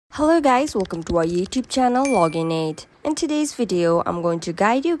Hello guys, welcome to our YouTube channel Login Aid. In today's video, I'm going to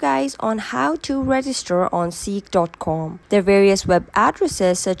guide you guys on how to register on seek.com. There are various web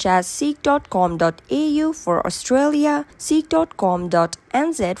addresses such as seek.com.au for Australia,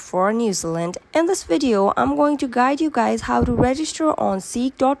 seek.com.nz for New Zealand. In this video, I'm going to guide you guys how to register on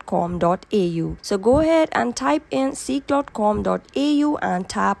seek.com.au. So go ahead and type in seek.com.au and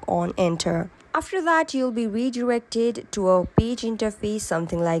tap on enter. After that, you'll be redirected to a page interface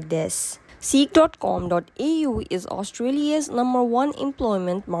something like this. Seek.com.au is Australia's #1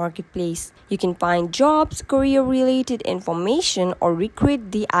 employment marketplace. You can find jobs, career-related information, or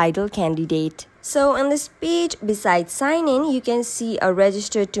recruit the ideal candidate. So on this page, besides sign in, you can see a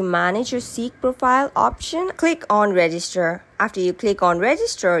register to manage your Seek profile option. Click on register. After you click on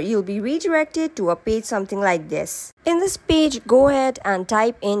register, you'll be redirected to a page something like this. In this page, go ahead and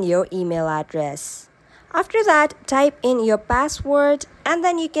type in your email address. After that, type in your password and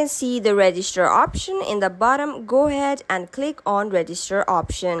then you can see the register option in the bottom. Go ahead and click on register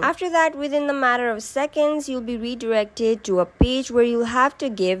option. After that, within a matter of seconds, you'll be redirected to a page where you'll have to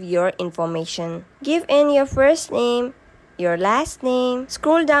give your information. Give in your first name, your last name,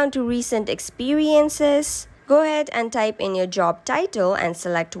 scroll down to recent experiences. Go ahead and type in your job title and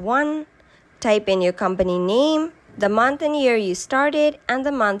select one. Type in your company name, the month and year you started, and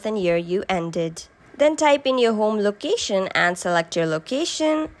the month and year you ended. Then type in your home location and select your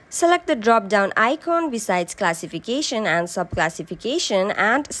location. Select the drop-down icon besides classification and subclassification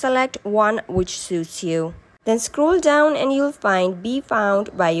and select one which suits you. Then scroll down and you'll find Be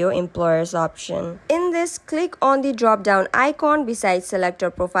Found by Your Employers option. In this, click on the drop-down icon besides select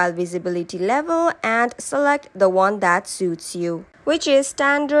your profile visibility level and select the one that suits you, which is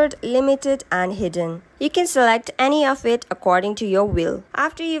standard, limited, and hidden. You can select any of it according to your will.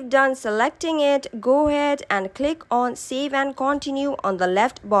 After you've done selecting it, go ahead and click on Save and Continue on the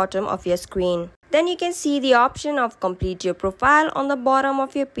left bottom of your screen. Then you can see the option of Complete Your Profile on the bottom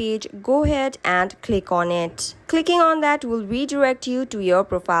of your page. Go ahead and click on it. Clicking on that will redirect you to your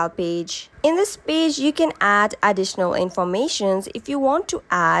profile page. In this page, you can add additional information if you want to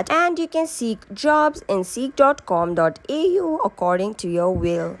add, and you can seek jobs in seek.com.au according to your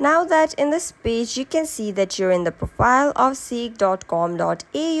will. Now that in this page, you can see that you're in the profile of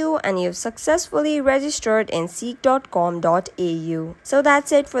seek.com.au and you've successfully registered in seek.com.au. So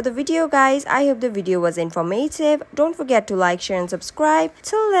that's it for the video, guys. I hope the video was informative. Don't forget to like, share, and subscribe.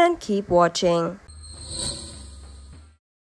 Till then, keep watching.